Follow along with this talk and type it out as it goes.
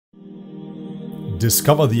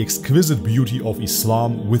Discover the exquisite beauty of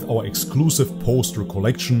Islam with our exclusive poster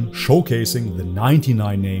collection showcasing the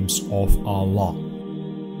 99 names of Allah.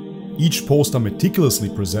 Each poster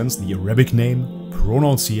meticulously presents the Arabic name,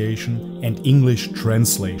 pronunciation and English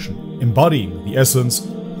translation, embodying the essence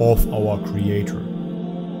of our Creator.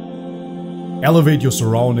 Elevate your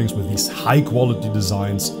surroundings with these high-quality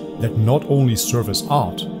designs that not only serve as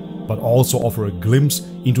art, but also offer a glimpse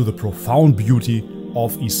into the profound beauty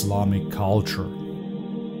of Islamic culture.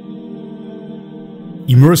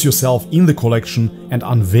 Immerse yourself in the collection and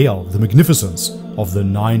unveil the magnificence of the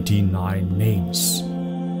 99 names.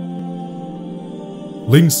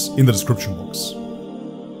 Links in the description box.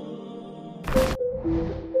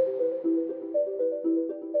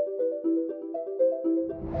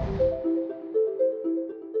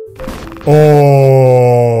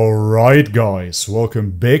 Alright guys,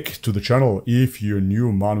 welcome back to the channel. If you're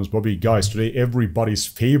new, my name is Bobby. Guys, today everybody's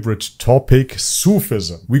favorite topic,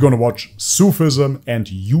 Sufism. We're gonna watch Sufism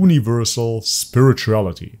and universal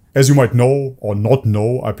spirituality. As you might know or not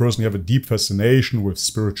know, I personally have a deep fascination with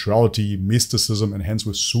spirituality, mysticism, and hence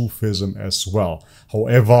with Sufism as well.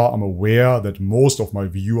 However, I'm aware that most of my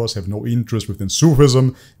viewers have no interest within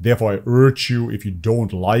Sufism. Therefore, I urge you, if you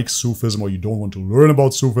don't like Sufism or you don't want to learn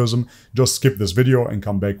about Sufism, just skip this video and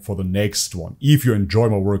come back for the next one. If you enjoy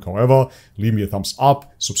my work, however, leave me a thumbs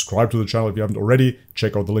up, subscribe to the channel if you haven't already,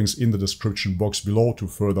 check out the links in the description box below to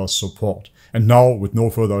further support. And now, with no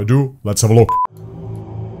further ado, let's have a look.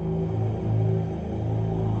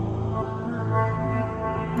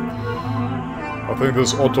 I think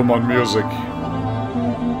this Ottoman music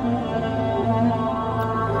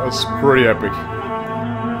is pretty epic.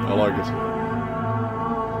 I like it.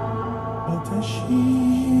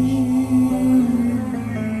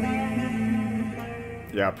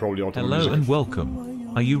 Yeah, probably Ottoman music. Hello and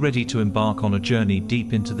welcome. Are you ready to embark on a journey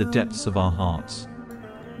deep into the depths of our hearts?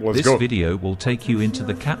 Let's go. This video will take you into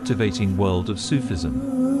the captivating world of Sufism.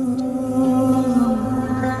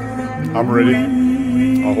 I'm ready.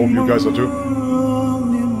 I hope you guys are too.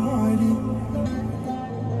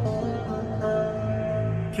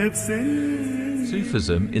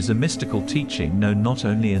 Sufism is a mystical teaching known not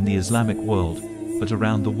only in the Islamic world, but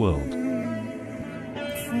around the world.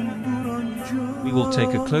 We will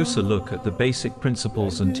take a closer look at the basic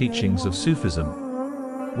principles and teachings of Sufism,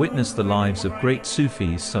 witness the lives of great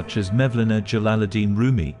Sufis such as Mevlana Jalaluddin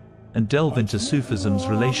Rumi, and delve into Sufism's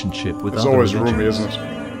relationship with other religions. It's always Rumi, isn't it?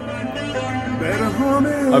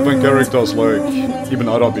 I think characters like Ibn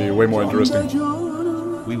Arabi are way more interesting.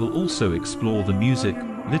 We will also explore the music,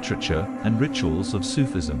 literature, and rituals of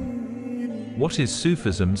Sufism. What is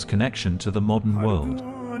Sufism's connection to the modern world?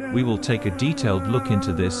 We will take a detailed look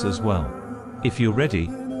into this as well. If you're ready,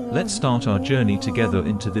 let's start our journey together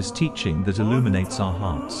into this teaching that illuminates our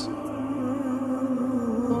hearts.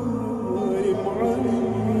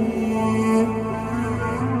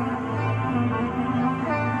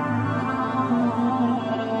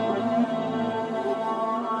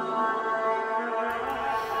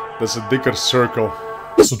 There's a thicker circle.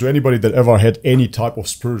 So to anybody that ever had any type of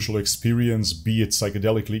spiritual experience, be it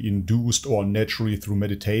psychedelically induced or naturally through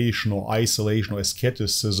meditation or isolation or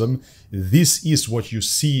asceticism, this is what you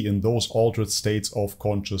see in those altered states of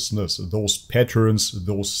consciousness, those patterns,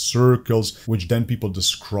 those circles, which then people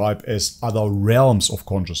describe as other realms of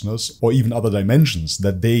consciousness or even other dimensions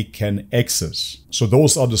that they can access. So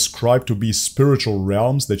those are described to be spiritual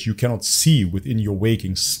realms that you cannot see within your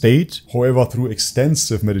waking state. However, through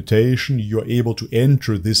extensive meditation, you're able to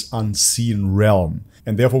enter this unseen realm.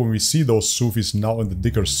 And therefore, when we see those Sufis now in the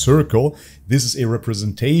thicker circle, this is a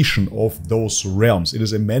representation of those realms. It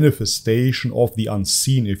is a manifestation of the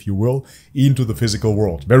unseen, if you will, into the physical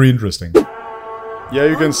world. Very interesting. Yeah,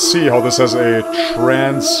 you can see how this has a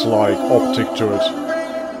trance-like optic to it.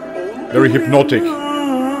 Very hypnotic.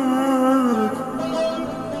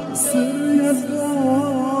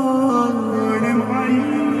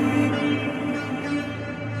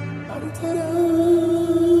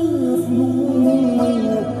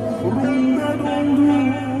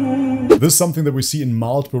 This is something that we see in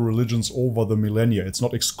multiple religions over the millennia. It's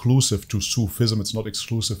not exclusive to Sufism, it's not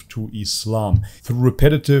exclusive to Islam. Through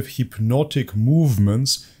repetitive hypnotic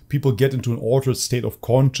movements, people get into an altered state of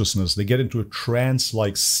consciousness. They get into a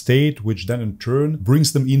trance-like state, which then in turn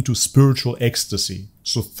brings them into spiritual ecstasy.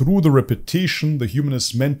 So through the repetition, the human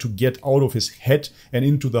is meant to get out of his head and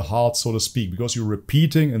into the heart, so to speak, because you're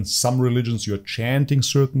repeating. In some religions, you're chanting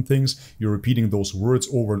certain things. You're repeating those words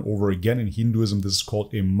over and over again. In Hinduism, this is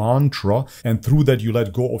called a mantra. And through that, you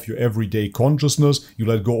let go of your everyday consciousness. You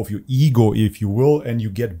let go of your ego, if you will, and you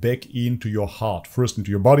get back into your heart. First into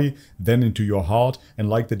your body, then into your heart. And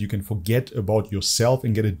like that, you can forget about yourself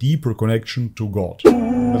and get a deeper connection to God.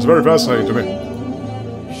 That's very fascinating to me.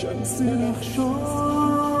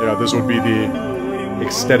 Yeah, this would be the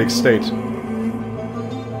ecstatic state.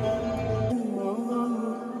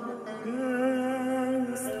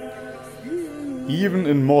 Even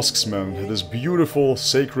in mosques, man, this beautiful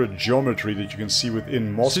sacred geometry that you can see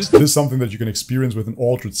within mosques, this is something that you can experience within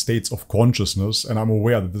altered states of consciousness, and I'm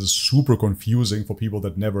aware that this is super confusing for people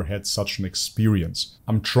that never had such an experience.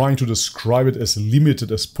 I'm trying to describe it as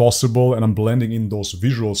limited as possible, and I'm blending in those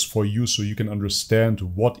visuals for you so you can understand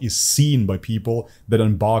what is seen by people that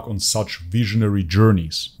embark on such visionary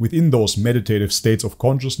journeys. Within those meditative states of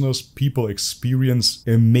consciousness, people experience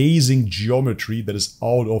amazing geometry that is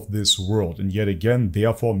out of this world, and yet again,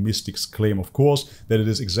 therefore, mystics claim, of course, that it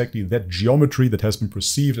is exactly that geometry that has been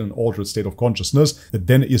perceived in an altered state of consciousness that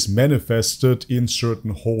then is manifested in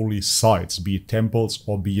certain holy sites, be it temples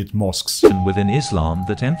or be it mosques. And within Islam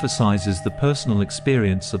that emphasizes the personal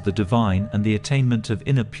experience of the divine and the attainment of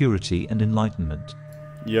inner purity and enlightenment.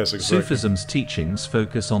 Yes, exactly. Sufism's teachings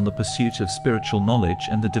focus on the pursuit of spiritual knowledge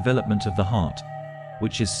and the development of the heart,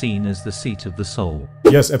 which is seen as the seat of the soul.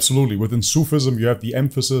 Yes, absolutely. Within Sufism, you have the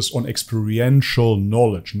emphasis on experiential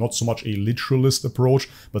knowledge, not so much a literalist approach,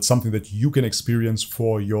 but something that you can experience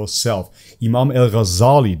for yourself. Imam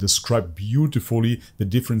al-Ghazali described beautifully the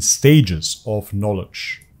different stages of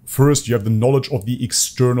knowledge. First, you have the knowledge of the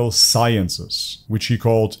external sciences, which he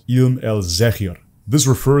called ilm al-Zahir. This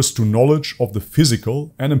refers to knowledge of the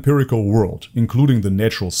physical and empirical world, including the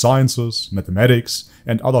natural sciences, mathematics,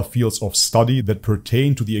 and other fields of study that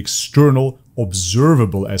pertain to the external,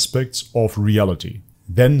 observable aspects of reality.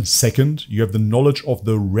 Then, second, you have the knowledge of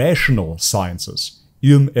the rational sciences,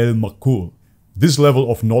 ilm al-Maqul. This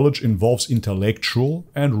level of knowledge involves intellectual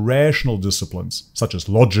and rational disciplines, such as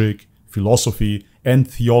logic, philosophy, and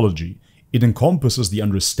theology. It encompasses the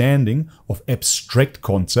understanding of abstract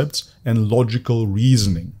concepts and logical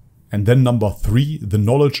reasoning. And then number three, the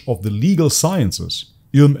knowledge of the legal sciences,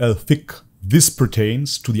 ilm al-Fiqh. This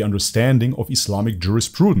pertains to the understanding of Islamic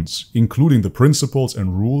jurisprudence, including the principles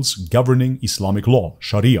and rules governing Islamic law,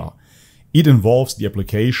 Sharia. It involves the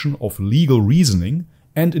application of legal reasoning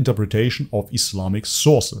and interpretation of Islamic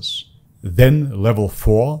sources. Then level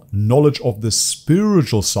 4, knowledge of the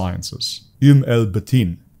spiritual sciences, ilm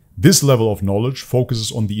al-Batin. This level of knowledge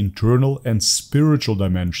focuses on the internal and spiritual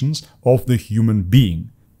dimensions of the human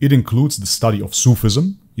being. It includes the study of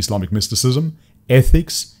Sufism, Islamic mysticism,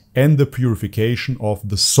 ethics, and the purification of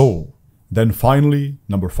the soul. Then finally,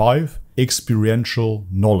 number 5, experiential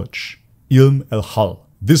knowledge, ilm al-Hal.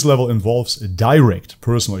 This level involves a direct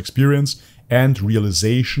personal experience and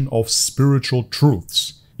realization of spiritual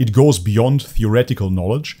truths. It goes beyond theoretical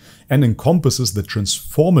knowledge and encompasses the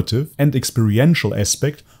transformative and experiential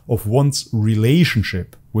aspect of one's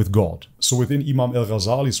relationship with God. So within Imam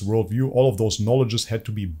al-Ghazali's worldview, all of those knowledges had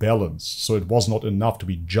to be balanced. So it was not enough to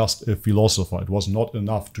be just a philosopher. It was not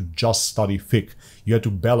enough to just study fiqh. You had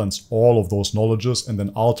to balance all of those knowledges and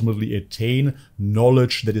then ultimately attain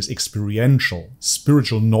knowledge that is experiential,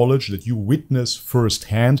 spiritual knowledge that you witness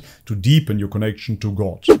firsthand to deepen your connection to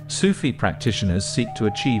God. Sufi practitioners seek to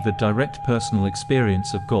achieve a direct personal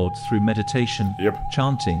experience of God through meditation,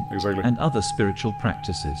 chanting, and other spiritual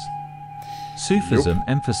practices. Sufism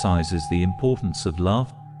emphasizes the importance of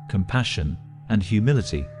love, compassion, and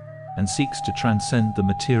humility, and seeks to transcend the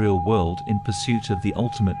material world in pursuit of the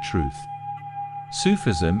ultimate truth.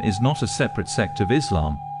 Sufism is not a separate sect of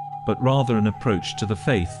Islam, but rather an approach to the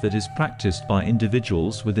faith that is practiced by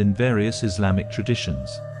individuals within various Islamic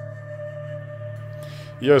traditions.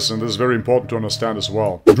 Yes, and this is very important to understand as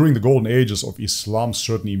well. During the golden ages of Islam,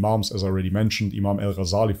 certain imams, as I already mentioned, Imam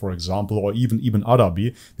al-Ghazali, for example, or even Ibn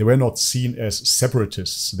Arabi, they were not seen as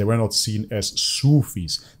separatists. They were not seen as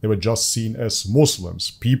Sufis. They were just seen as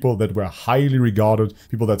Muslims, people that were highly regarded,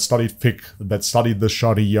 people that studied fiqh, that studied the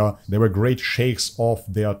Sharia. They were great sheikhs of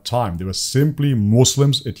their time. They were simply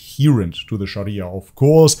Muslims adherent to the Sharia, of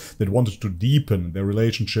course, that wanted to deepen their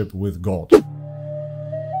relationship with God.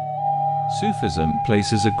 Sufism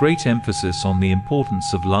places a great emphasis on the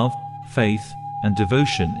importance of love, faith, and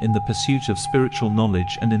devotion in the pursuit of spiritual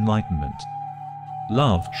knowledge and enlightenment.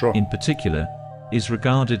 Love, in particular, is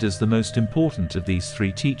regarded as the most important of these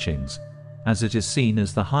three teachings, as it is seen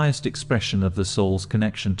as the highest expression of the soul's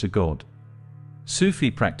connection to God.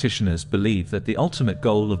 Sufi practitioners believe that the ultimate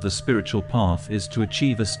goal of the spiritual path is to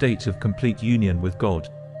achieve a state of complete union with God,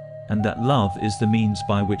 and that love is the means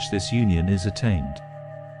by which this union is attained.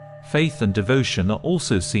 Faith and devotion are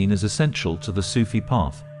also seen as essential to the Sufi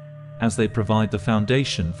path, as they provide the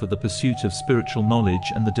foundation for the pursuit of spiritual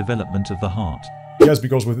knowledge and the development of the heart. Yes,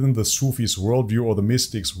 because within the Sufis' worldview or the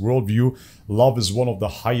mystics' worldview, love is one of the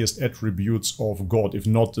highest attributes of God, if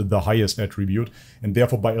not the highest attribute. And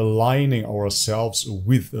therefore, by aligning ourselves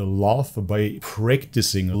with love, by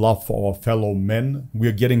practicing love for our fellow men, we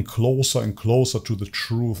are getting closer and closer to the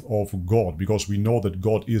truth of God, because we know that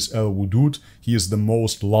God is Al-Wudud, He is the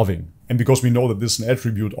most loving. And because we know that this is an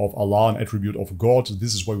attribute of Allah, an attribute of God,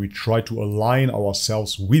 this is why we try to align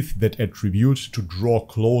ourselves with that attribute to draw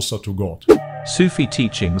closer to God. Sufi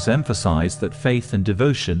teachings emphasize that faith and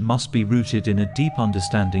devotion must be rooted in a deep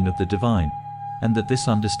understanding of the divine, and that this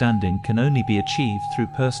understanding can only be achieved through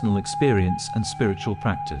personal experience and spiritual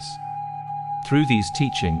practice. Through these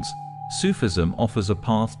teachings, Sufism offers a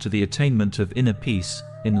path to the attainment of inner peace,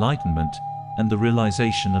 enlightenment, and the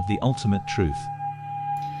realization of the ultimate truth.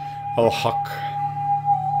 Al-Haq.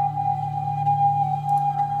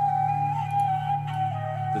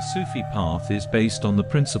 The Sufi path is based on the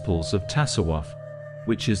principles of Tasawwuf,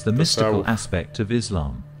 which is the mystical aspect of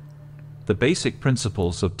Islam. The basic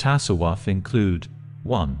principles of Tasawwuf include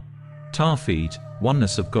 1. Tawheed,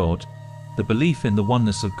 oneness of God. The belief in the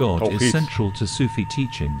oneness of God is central to Sufi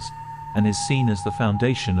teachings, and is seen as the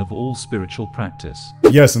foundation of all spiritual practice.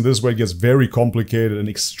 Yes, and this is where it gets very complicated and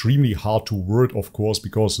extremely hard to word, of course,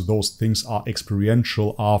 because those things are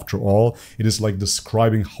experiential after all. It is like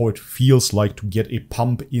describing how it feels like to get a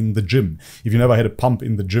pump in the gym. If you never had a pump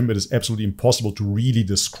in the gym, it is absolutely impossible to really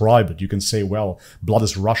describe it. You can say, well, blood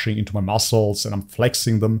is rushing into my muscles and I'm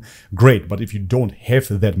flexing them. Great, but if you don't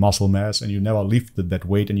have that muscle mass and you never lifted that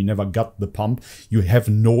weight and you never got the pump, you have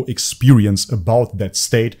no experience about that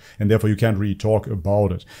state, and therefore you can't really talk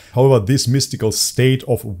about it. However, this mystical state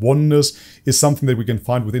of oneness is something that we can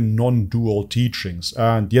find within non-dual teachings.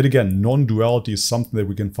 And yet again, non-duality is something that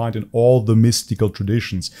we can find in all the mystical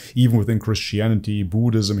traditions, even within Christianity,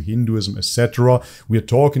 Buddhism, Hinduism, etc. We are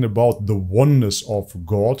talking about the oneness of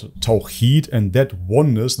God, Tawheed, and that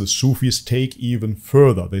oneness the Sufis take even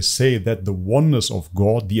further. They say that the oneness of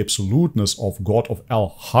God, the absoluteness of God, of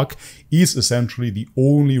Al-Haq, is essentially the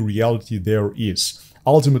only reality there is,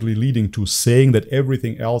 ultimately leading to saying that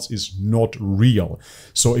everything else is not real.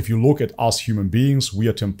 So if you look at us human beings, we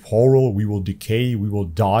are temporal, we will decay, we will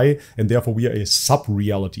die, and therefore we are a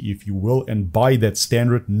sub-reality, if you will, and by that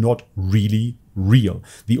standard, not really real.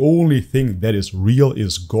 The only thing that is real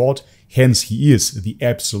is God. Hence, He is the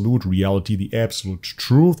absolute reality, the absolute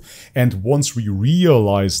truth. And once we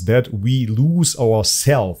realize that, we lose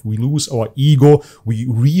ourself, we lose our ego, we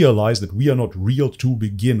realize that we are not real to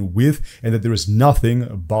begin with, and that there is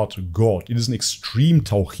nothing but God. It is an extreme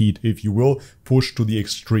tawheed, if you will, pushed to the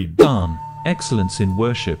extreme. Excellence in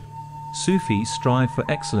worship. Sufis strive for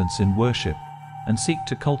excellence in worship, and seek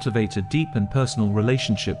to cultivate a deep and personal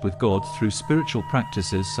relationship with God through spiritual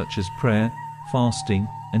practices such as prayer, fasting,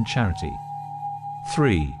 and charity.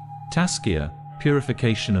 3. Tazkiyah,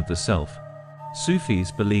 purification of the self. Sufis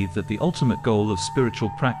believe that the ultimate goal of spiritual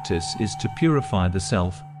practice is to purify the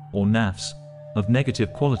self, or nafs, of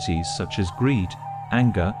negative qualities such as greed,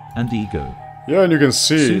 anger, and ego. Yeah, and you can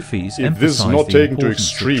see, Sufis if this is not taken to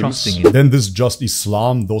extremes, then this is just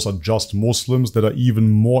Islam. Those are just Muslims that are even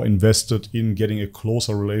more invested in getting a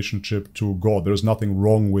closer relationship to God. There's nothing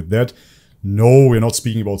wrong with that. No, we're not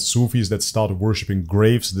speaking about Sufis that started worshipping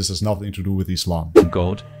graves. This has nothing to do with Islam.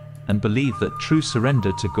 God, and believe that true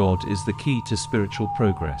surrender to God is the key to spiritual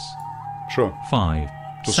progress. Sure. 5.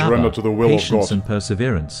 To surrender to the will of God. Patience and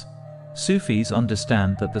perseverance. Sufis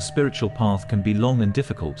understand that the spiritual path can be long and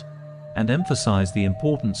difficult, and emphasize the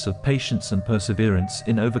importance of patience and perseverance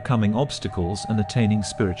in overcoming obstacles and attaining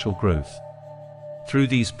spiritual growth. Through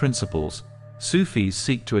these principles, Sufis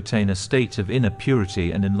seek to attain a state of inner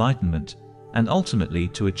purity and enlightenment, and ultimately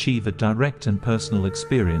to achieve a direct and personal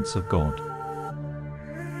experience of God.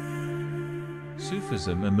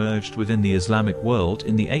 Sufism emerged within the Islamic world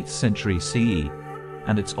in the 8th century CE,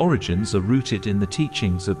 and its origins are rooted in the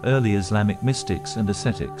teachings of early Islamic mystics and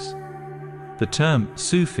ascetics. The term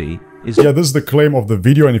Sufi is... Yeah, this is the claim of the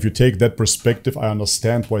video, and if you take that perspective, I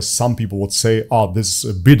understand why some people would say, this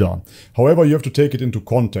is a bid'ah. However, you have to take it into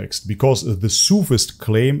context, because the Sufist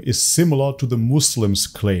claim is similar to the Muslims'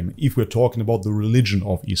 claim, if we're talking about the religion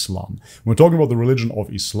of Islam. When we're talking about the religion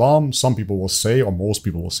of Islam, some people will say, or most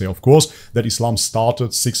people will say, of course, that Islam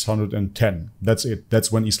started 610. That's it.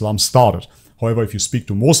 That's when Islam started. However, if you speak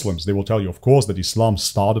to Muslims, they will tell you, of course, that Islam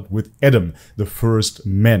started with Adam, the first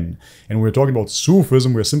man. And when we're talking about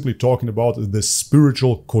Sufism, we're simply talking about the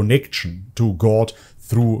spiritual connection to God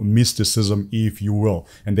through mysticism, if you will.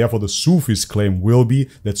 And therefore the Sufis' claim will be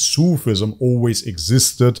that Sufism always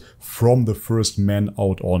existed from the first man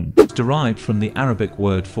out on. It's derived from the Arabic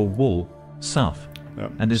word for wool, suf,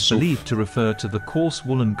 and is believed to refer to the coarse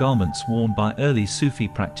woolen garments worn by early Sufi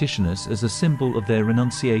practitioners as a symbol of their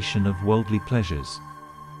renunciation of worldly pleasures.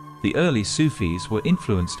 The early Sufis were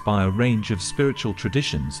influenced by a range of spiritual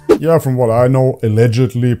traditions. Yeah, from what I know,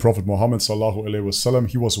 allegedly Prophet Muhammad sallallahu alaihi wasallam,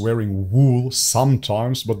 he was wearing wool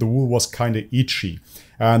sometimes, but the wool was kind of itchy.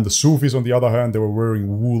 And the Sufis, on the other hand, they were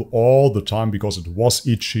wearing wool all the time because it was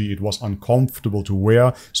itchy, it was uncomfortable to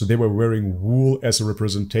wear. So they were wearing wool as a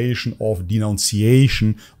representation of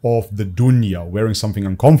denunciation of the dunya, wearing something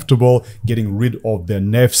uncomfortable, getting rid of their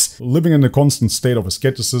nafs, living in a constant state of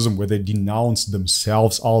asceticism where they denounce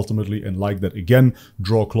themselves ultimately and like that again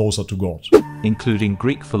draw closer to God. Including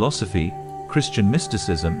Greek philosophy, Christian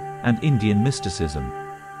mysticism, and Indian mysticism.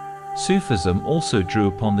 Sufism also drew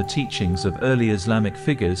upon the teachings of early Islamic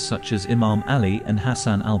figures such as Imam Ali and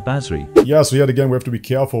Hassan al-Basri. Yeah, so yet again we have to be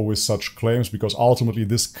careful with such claims because ultimately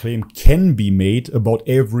this claim can be made about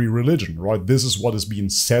every religion, right? This is what is being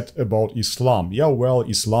said about Islam. Yeah, well,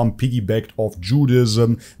 Islam piggybacked off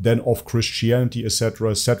Judaism, then off Christianity,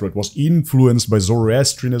 etc., etc. It was influenced by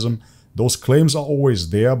Zoroastrianism. Those claims are always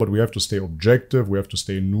there, but we have to stay objective, we have to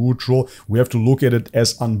stay neutral, we have to look at it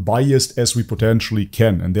as unbiased as we potentially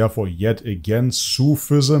can. And therefore, yet again,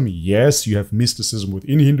 Sufism, yes, you have mysticism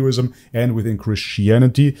within Hinduism and within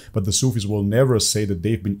Christianity, but the Sufis will never say that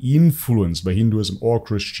they've been influenced by Hinduism or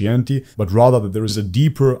Christianity, but rather that there is a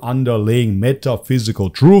deeper underlying metaphysical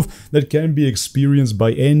truth that can be experienced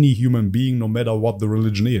by any human being, no matter what the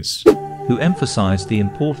religion is. Who emphasized the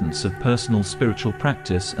importance of personal spiritual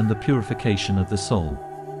practice and the purification of the soul.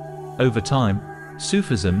 Over time,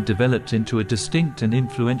 Sufism developed into a distinct and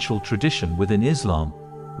influential tradition within Islam,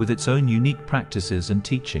 with its own unique practices and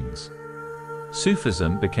teachings.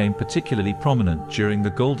 Sufism became particularly prominent during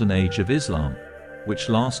the Golden Age of Islam, which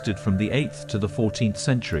lasted from the 8th to the 14th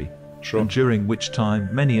century, and during which time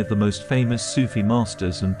many of the most famous Sufi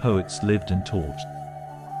masters and poets lived and taught.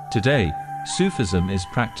 Today, Sufism is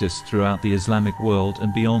practiced throughout the Islamic world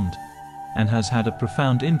and beyond, and has had a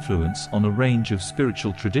profound influence on a range of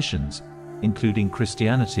spiritual traditions, including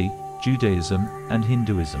Christianity, Judaism, and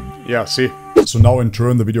Hinduism. Yeah, see? So now in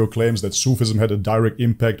turn the video claims that Sufism had a direct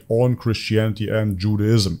impact on Christianity and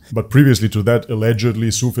Judaism. But previously to that,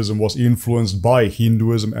 allegedly Sufism was influenced by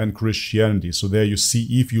Hinduism and Christianity. So there you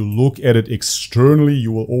see, if you look at it externally,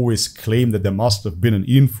 you will always claim that there must have been an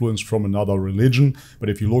influence from another religion. But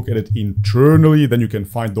if you look at it internally, then you can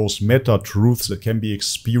find those meta-truths that can be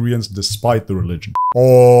experienced despite the religion.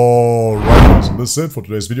 Alright, so that's it for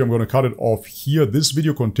today's video. I'm going to cut it off here. This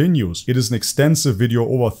video continues. It is an extensive video,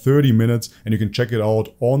 over 30 minutes, and you can check it out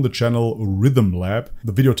on the channel Rhythm Lab.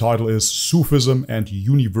 The video title is Sufism and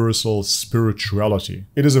Universal Spirituality.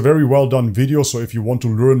 It is a very well done video, so if you want to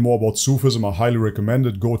learn more about Sufism, I highly recommend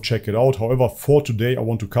it. Go check it out. However, for today, I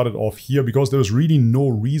want to cut it off here because there's really no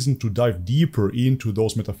reason to dive deeper into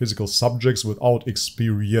those metaphysical subjects without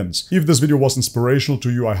experience. If this video was inspirational to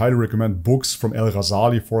you, I highly recommend books from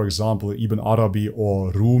Al-Ghazali, for example, Ibn Arabi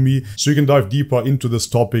or Rumi, so you can dive deeper into this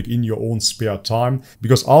topic in your own spare time,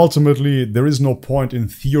 because ultimately there is no point in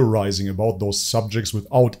theorizing about those subjects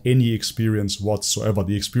without any experience whatsoever.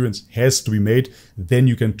 The experience has to be made, then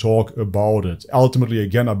you can talk about it. Ultimately,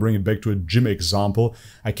 again, I bring it back to a gym example.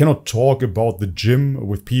 I cannot talk about the gym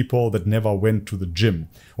with people that never went to the gym.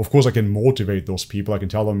 Of course, I can motivate those people. I can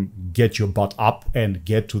tell them, get your butt up and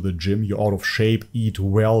get to the gym. You're out of shape, eat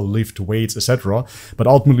well, lift weights, etc. But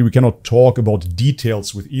ultimately, we cannot talk about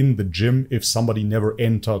details within the gym if somebody never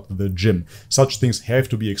entered the gym. Such things have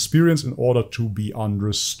to be experienced in order to be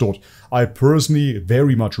understood. I personally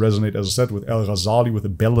very much resonate, as I said, with Al-Ghazali, with a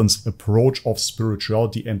balanced approach of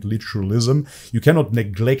spirituality and literalism. You cannot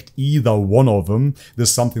neglect either one of them. This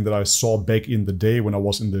is something that I saw back in the day when I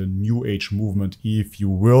was in the New Age movement, if you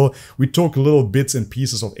will. We took little bits and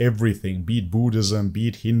pieces of everything, be it Buddhism, be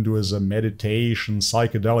it Hinduism, meditation,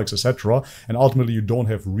 psychedelics, etc. And ultimately you don't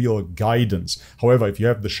have real guidance. However, if you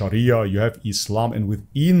have the Sharia, you have Islam, and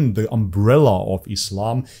within the umbrella of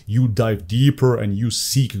Islam, you dive dive deeper and you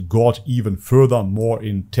seek God even further, more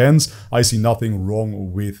intense, I see nothing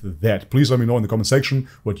wrong with that. Please let me know in the comment section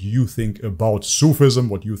what you think about Sufism,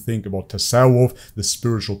 what you think about Tasawwuf, the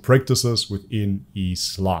spiritual practices within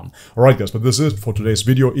Islam. Alright guys, but this is it for today's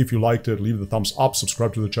video. If you liked it, leave the thumbs up,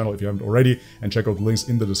 subscribe to the channel if you haven't already, and check out the links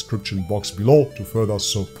in the description box below to further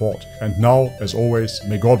support. And now, as always,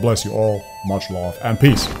 may God bless you all. Much love and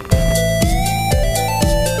peace.